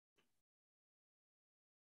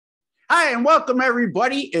Hi, and welcome,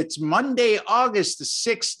 everybody. It's Monday, August the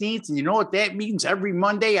 16th, and you know what that means? Every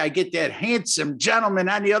Monday, I get that handsome gentleman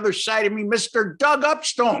on the other side of me, Mr. Doug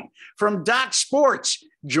Upstone from Doc Sports.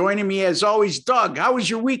 Joining me, as always, Doug. How was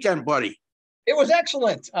your weekend, buddy? It was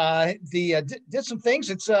excellent. Did some things.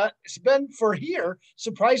 It's been for here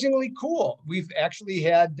surprisingly cool. We've actually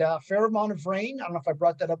had a fair amount of rain. I don't know if I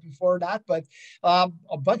brought that up before or not, but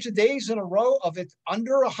a bunch of days in a row of it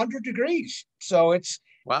under 100 degrees. So it's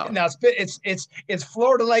wow. Now it's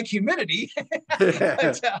Florida-like humidity,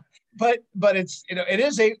 but it's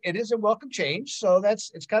it is a welcome change. So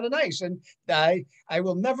it's kind of nice, and I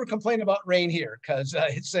will never complain about rain here because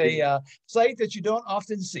it's a sight that you don't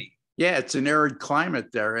often see. Yeah, it's an arid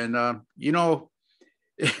climate there. And, you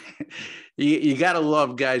got to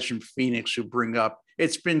love guys from Phoenix who bring up,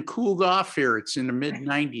 it's been cooled off here. It's in the mid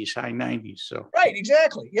 90s, high 90s. So right,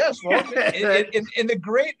 exactly. Yes. Well, in the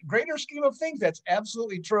greater scheme of things, that's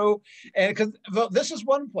absolutely true. And because this is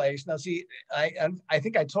one place. Now, see, I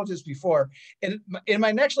think I told you this before. In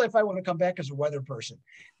my next life, I want to come back as a weather person.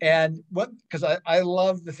 And because I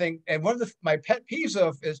love the thing. And one of my pet peeves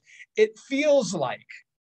of is it feels like.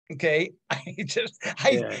 Okay,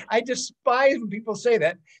 I despise when people say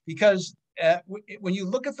that because when you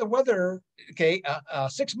look at the weather, okay,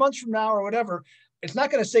 6 months from now or whatever, it's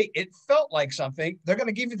not going to say it felt like something. They're going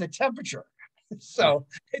to give you the temperature. So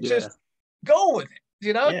just go with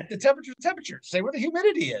it. The temperature. Say where the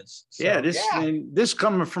humidity is. So, this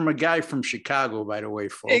coming from a guy from Chicago, by the way,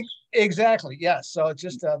 folks. Exactly. Yes. So it's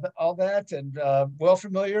just all that and well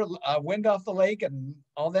familiar, wind off the lake and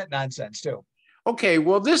all that nonsense too. Okay,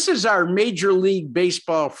 well, this is our Major League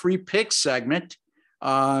Baseball free pick segment.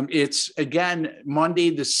 It's, again, Monday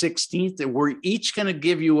the 16th, and we're each going to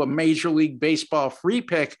give you a Major League Baseball free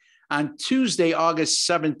pick on Tuesday, August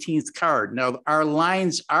 17th card. Now, our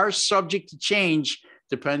lines are subject to change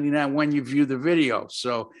depending on when you view the video.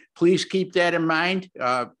 So please keep that in mind.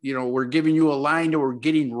 We're giving you a line that we're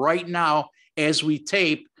getting right now as we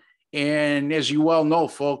tape. And as you well know,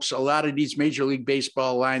 folks, a lot of these Major League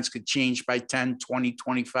Baseball lines could change by 10, 20,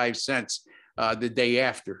 25 cents the day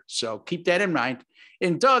after. So keep that in mind.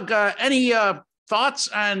 And Doug, any thoughts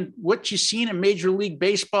on what you've seen in Major League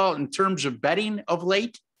Baseball in terms of betting of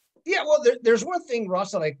late? Yeah, well, there's one thing,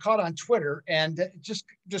 Ross, that I caught on Twitter and just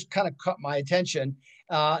kind of caught my attention.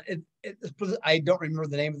 I don't remember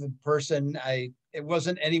the name of the person. It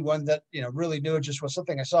wasn't anyone that really knew. It just was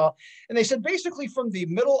something I saw. And they said basically from the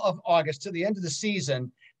middle of August to the end of the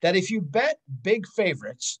season that if you bet big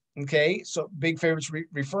favorites, okay, so big favorites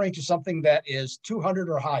referring to something that is 200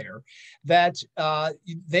 or higher, that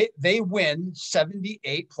they win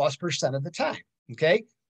 78+% of the time. Okay.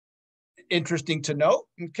 Interesting to note.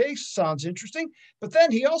 Okay, sounds interesting. But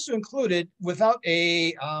then he also included, without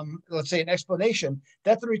a let's say an explanation,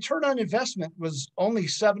 that the return on investment was only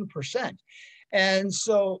 7%. And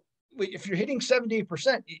so if you're hitting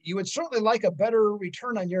 78%, you would certainly like a better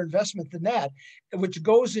return on your investment than that, which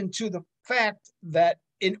goes into the fact that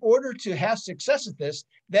in order to have success at this,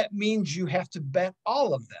 that means you have to bet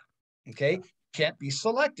all of them. Okay, can't be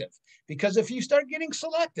selective. Because if you start getting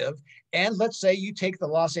selective, and let's say you take the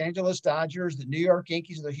Los Angeles Dodgers, the New York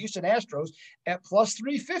Yankees, or the Houston Astros at plus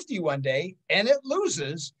 350 one day, and it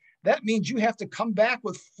loses, that means you have to come back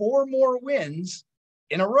with 4 more wins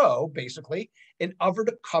in a row, basically, in order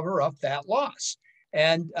to cover up that loss.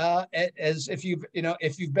 And as if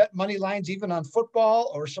you've bet money lines, even on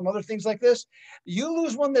football or some other things like this, you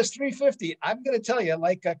lose one that's 350. I'm going to tell you,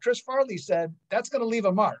 like Chris Farley said, that's going to leave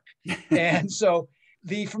a mark. And so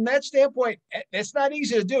from that standpoint, it's not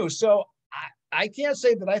easy to do. So I can't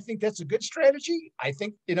say that I think that's a good strategy. I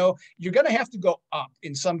think, you're going to have to go up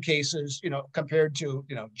in some cases, compared to,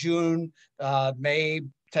 June, May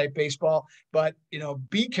type baseball, but,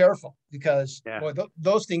 be careful because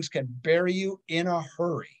those things can bury you in a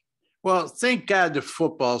hurry. Well, thank God the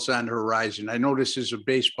football's on the horizon. I know this is a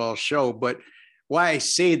baseball show, but why I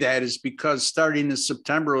say that is because starting in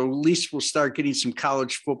September, at least we'll start getting some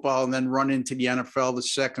college football and then run into the NFL the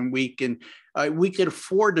second week. And we could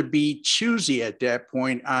afford to be choosy at that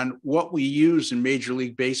point on what we use in Major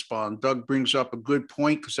League Baseball. And Doug brings up a good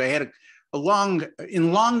point because I had a long,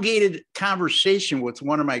 elongated conversation with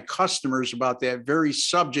one of my customers about that very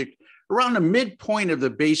subject around the midpoint of the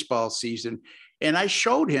baseball season. And I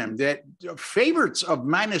showed him that favorites of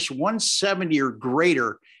minus 170 or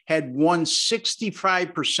greater had won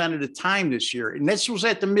 65% of the time this year. And this was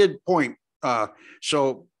at the midpoint.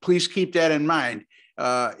 So please keep that in mind.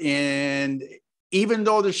 And even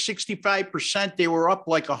though they're 65%, they were up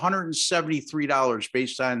like $173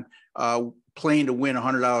 based on playing to win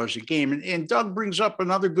 $100 a game. And Doug brings up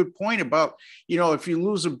another good point about, if you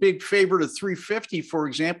lose a big favorite of 350, for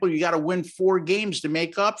example, you got to win 4 games to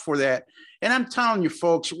make up for that. And I'm telling you,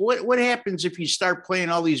 folks, what happens if you start playing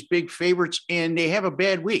all these big favorites and they have a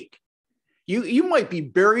bad week? You might be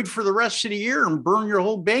buried for the rest of the year and burn your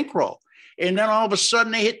whole bankroll. And then all of a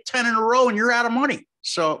sudden they hit 10 in a row and you're out of money.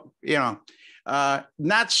 So,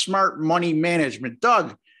 not smart money management.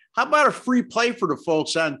 Doug, how about a free play for the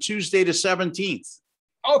folks on Tuesday the 17th?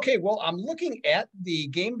 Okay, well, I'm looking at the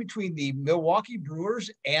game between the Milwaukee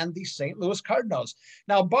Brewers and the St. Louis Cardinals.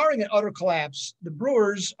 Now, barring an utter collapse, the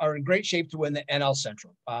Brewers are in great shape to win the NL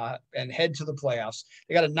Central and head to the playoffs.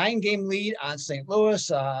 They got a 9-game lead on St.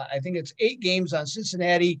 Louis. I think it's 8 games on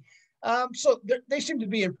Cincinnati. So they seem to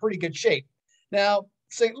be in pretty good shape. Now,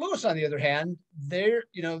 St. Louis, on the other hand,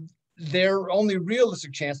 their only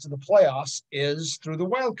realistic chance to the playoffs is through the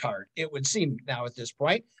wild card, it would seem now at this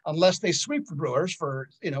point, unless they sweep the Brewers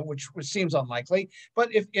which seems unlikely. But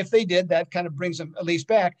if they did, that kind of brings them at least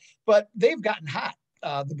back. But they've gotten hot.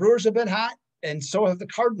 The Brewers have been hot, and so have the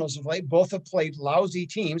Cardinals of late. Both have played lousy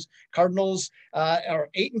teams. Cardinals are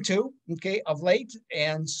 8-2, of late.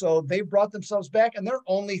 And so they brought themselves back, and they're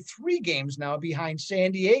only 3 games now behind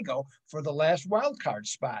San Diego for the last wild card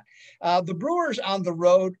spot. The Brewers on the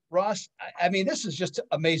road, Ross, I mean, this is just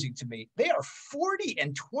amazing to me. They are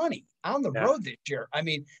 40-20 on the road this year. I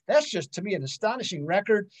mean, that's just, to me, an astonishing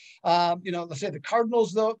record. Let's say the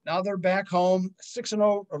Cardinals, though, now they're back home,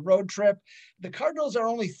 6-0 a road trip. The Cardinals are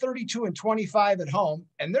only 32-25 at home,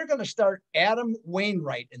 and they're going to start Adam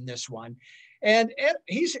Wainwright in this one. And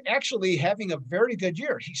he's actually having a very good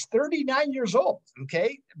year. He's 39 years old,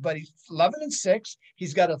 but he's 11-6.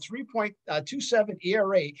 He's got a 3.27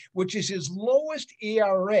 ERA, which is his lowest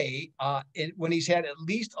ERA when he's had at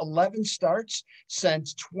least 11 starts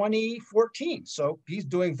since 2014. So he's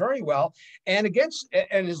doing very well. And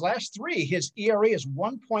in his last 3, his ERA is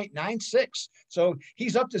 1.96. So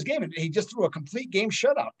he's upped his game, and he just threw a complete game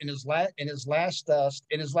shutout in his last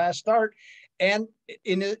start. And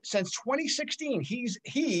since 2016,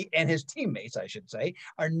 he and his teammates, I should say,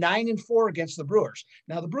 are 9-4 against the Brewers.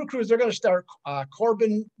 Now, the Brew Crews, they're going to start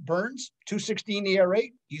Corbin Burns, 2.16 ERA.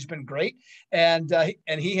 He's been great. And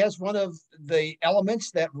he has one of the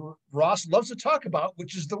elements that Ross loves to talk about,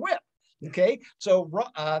 which is the whip. So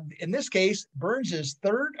in this case, Burns is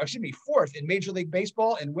 4th in Major League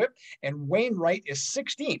Baseball in whip, and Wainwright is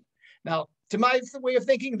 16th. Now, to my way of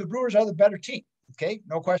thinking, the Brewers are the better team.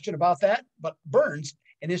 No question about that. But Burns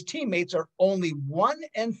and his teammates are only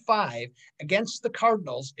 1-5 against the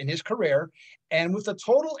Cardinals in his career. And with a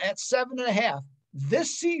total at 7.5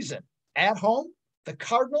 this season at home, the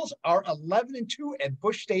Cardinals are 11-2 at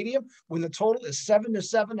Busch Stadium when the total is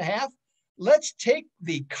 7-7.5. Let's take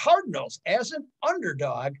the Cardinals as an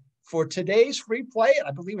underdog for today's free play. And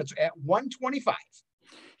I believe it's at 125.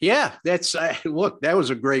 Yeah, look, that was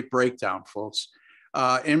a great breakdown, folks.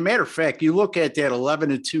 And matter of fact, you look at that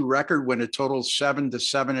 11-2 record when it totals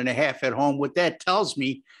 7-7.5 at home. What that tells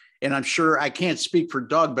me, and I'm sure I can't speak for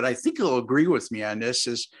Doug, but I think he'll agree with me on this,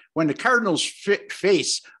 is when the Cardinals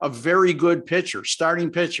face a very good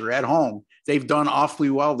starting pitcher at home, they've done awfully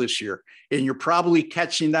well this year, and you're probably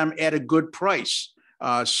catching them at a good price.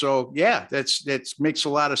 So yeah, that makes a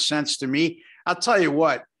lot of sense to me. I'll tell you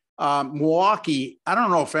what. Milwaukee, I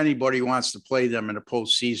don't know if anybody wants to play them in the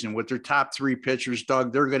postseason with their top 3 pitchers,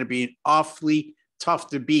 Doug. They're going to be awfully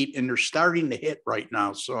tough to beat, and they're starting to hit right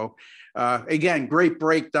now. So, again, great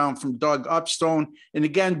breakdown from Doug Upstone. And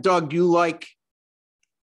again, Doug, I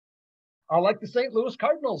like the St. Louis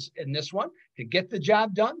Cardinals in this one to get the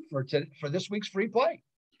job done for this week's free play.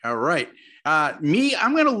 All right. I'm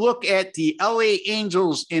going to look at the LA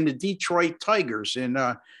Angels and the Detroit Tigers. And,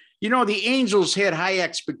 the Angels had high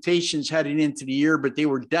expectations heading into the year, but they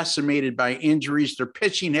were decimated by injuries. Their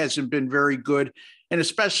pitching hasn't been very good, and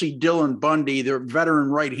especially Dylan Bundy, their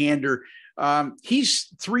veteran right-hander.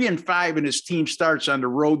 He's 3-5 in his team starts on the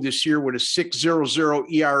road this year with a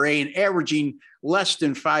 6.00 ERA and averaging less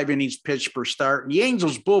than 5 innings pitched per start. And the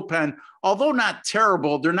Angels bullpen, although not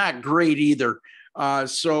terrible, they're not great either.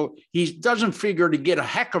 So he doesn't figure to get a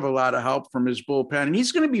heck of a lot of help from his bullpen. And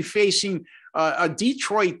he's going to be facing a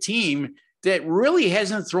Detroit team that really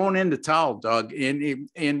hasn't thrown in the towel, Doug. And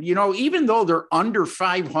even though they're under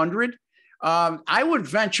 500, I would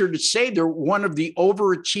venture to say they're one of the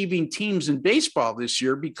overachieving teams in baseball this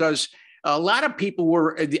year, because a lot of people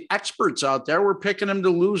the experts out there were picking them to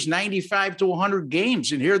lose 95 to 100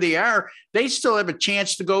 games. And here they are. They still have a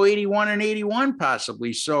chance to go 81-81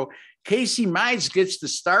 possibly. So Casey Mize gets the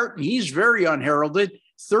start. He's very unheralded.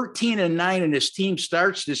 13-9 in his team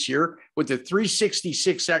starts this year with a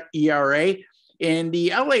 3.66 ERA. And the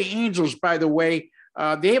LA Angels, by the way,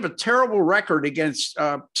 they have a terrible record against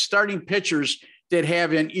starting pitchers that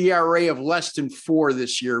have an ERA of less than 4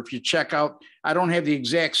 this year. If you check out, I don't have the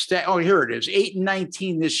exact stat. Oh, here it is,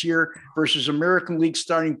 8-19 this year versus American League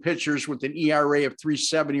starting pitchers with an ERA of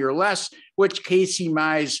 3.70 or less, which Casey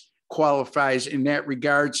Mize qualifies in that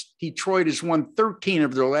regards. Detroit has won 13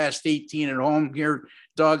 of their last 18 at home here,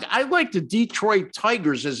 Doug. I like the Detroit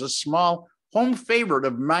Tigers as a small home favorite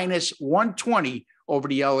of -120 over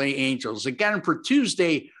the LA Angels. Again, for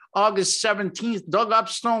Tuesday, August 17th, Doug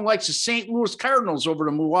Upstone likes the St. Louis Cardinals over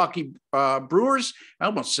the Milwaukee Brewers. I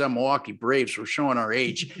almost said Milwaukee Braves. We're showing our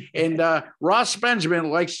age. And Ross Benjamin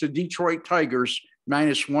likes the Detroit Tigers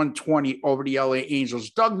 -120 over the LA Angels.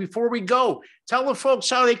 Doug, before we go, tell the folks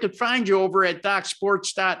how they could find you over at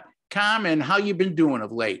DocSports.com and how you've been doing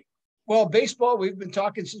of late. Well, baseball, we've been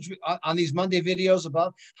talking since on these Monday videos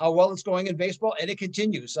about how well it's going in baseball, and it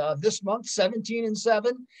continues. This month,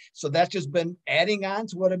 17-7. So that's just been adding on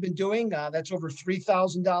to what I've been doing. That's over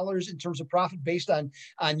 $3,000 in terms of profit based on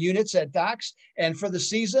units at Docs. And for the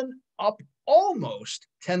season, up almost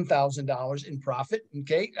 $10,000 in profit.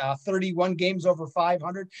 Okay. 31 games over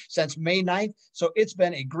 500 since May 9th. So it's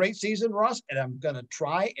been a great season, Ross, and I'm going to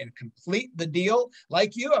try and complete the deal.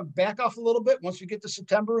 Like you, I'm back off a little bit once we get to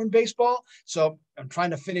September in baseball. So I'm trying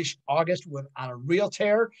to finish August on a real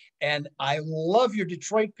tear. And I love your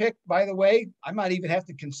Detroit pick, by the way. I might even have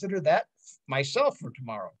to consider that myself for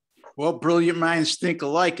tomorrow. Well, brilliant minds think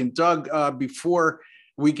alike. And Doug, before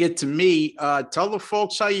we get to me, tell the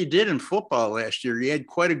folks how you did in football last year. You had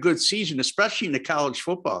quite a good season, especially in the college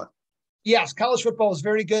football. Yes, college football was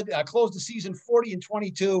very good. Closed the season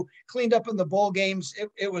 40-22, cleaned up in the bowl games.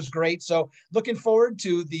 It was great. So looking forward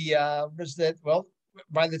to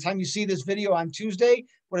by the time you see this video on Tuesday,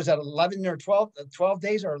 what is that, 11 or 12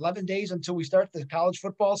 days or 11 days until we start the college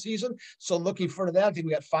football season. So looking forward to that. I think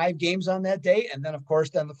we got 5 games on that day. And then, of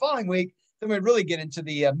course, the following week, then we really get into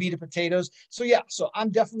the meat and potatoes. So yeah, so I'm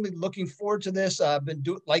definitely looking forward to this. I've been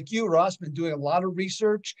like you, Ross, been doing a lot of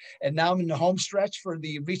research, and now I'm in the home stretch for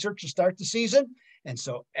the research to start the season. And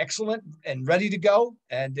so excellent and ready to go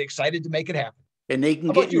and excited to make it happen. And they can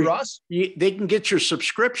get you, Ross. They can get your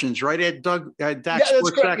subscriptions right at Doug. Yeah, that's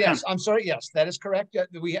correct. Yes, I'm sorry. Yes, that is correct.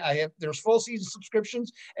 There's full season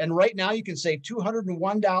subscriptions, and right now you can save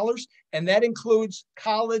 $201, and that includes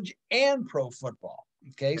college and pro football.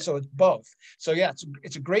 Okay, so it's both. So yeah,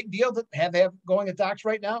 it's a great deal to have going at Docs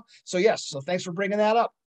right now. So yes, so thanks for bringing that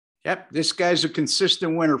up. Yep, this guy's a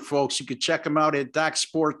consistent winner, folks. You can check him out at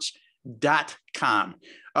DocSports.com.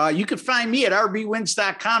 You can find me at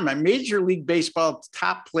rbwins.com. My Major League Baseball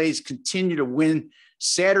top plays continue to win.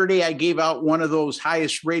 Saturday, I gave out one of those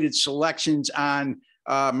highest rated selections on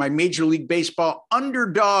my Major League Baseball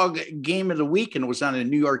underdog game of the week, and it was on the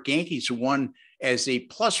New York Yankees, who won as a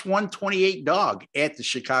 +128 dog at the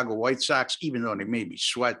Chicago White Sox, even though they made me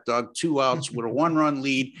sweat, Doug. 2 outs with a 1-run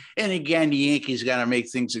lead. And again, the Yankees got to make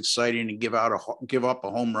things exciting and give up a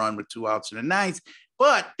home run with 2 outs in the 9th.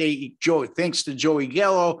 But thanks to Joey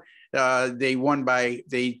Gallo,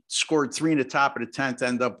 they scored 3 in the top of the 10th,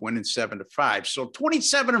 end up winning 7-5. So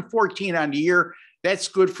 27-14 on the year. That's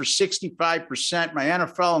good for 65%. My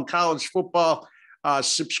NFL and college football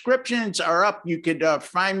subscriptions are up. You could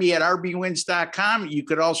find me at rbwins.com. You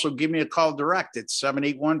could also give me a call direct at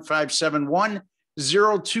 781-571-0299,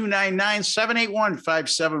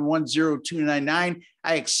 781-571-0299.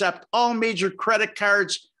 I accept all major credit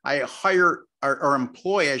cards. I hire or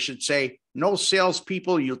employ, I should say, no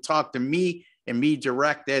salespeople. You'll talk to me and me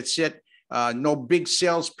direct. That's it. No big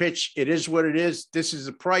sales pitch. It is what it is. This is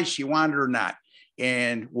the price. You want it or not.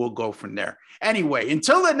 And we'll go from there. Anyway,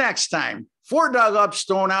 until the next time, for Doug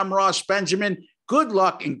Upstone, I'm Ross Benjamin. Good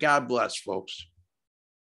luck and God bless, folks.